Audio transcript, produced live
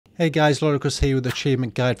Hey guys, Loricus here with the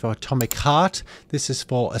achievement guide for Atomic Heart. This is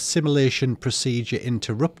for Assimilation Procedure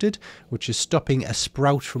Interrupted, which is stopping a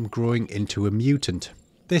sprout from growing into a mutant.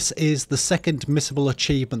 This is the second missable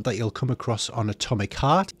achievement that you'll come across on Atomic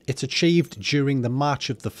Heart. It's achieved during the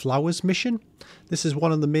March of the Flowers mission. This is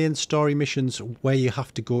one of the main story missions where you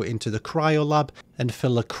have to go into the cryo lab and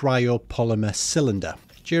fill a cryopolymer cylinder.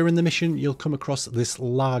 During the mission, you'll come across this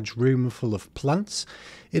large room full of plants.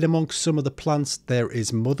 In amongst some of the plants, there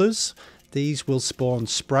is mothers. These will spawn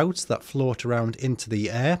sprouts that float around into the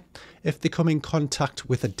air. If they come in contact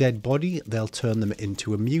with a dead body, they'll turn them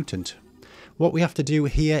into a mutant. What we have to do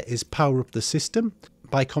here is power up the system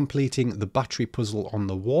by completing the battery puzzle on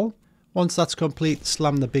the wall. Once that's complete,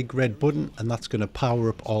 slam the big red button and that's going to power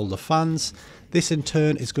up all the fans. This in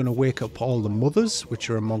turn is going to wake up all the mothers, which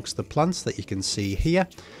are amongst the plants that you can see here,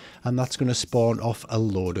 and that's going to spawn off a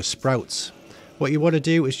load of sprouts. What you want to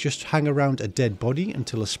do is just hang around a dead body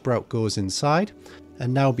until a sprout goes inside.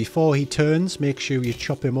 And now before he turns, make sure you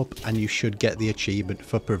chop him up and you should get the achievement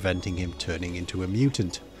for preventing him turning into a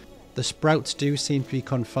mutant. The sprouts do seem to be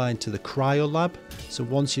confined to the cryo lab, so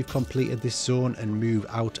once you've completed this zone and move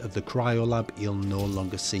out of the cryo lab, you'll no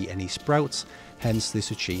longer see any sprouts, hence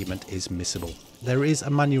this achievement is missable. There is a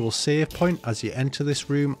manual save point as you enter this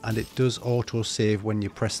room, and it does auto save when you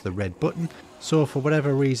press the red button, so for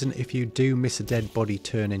whatever reason, if you do miss a dead body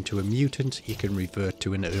turn into a mutant, you can revert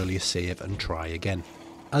to an earlier save and try again.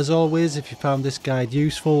 As always, if you found this guide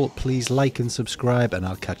useful, please like and subscribe, and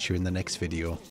I'll catch you in the next video.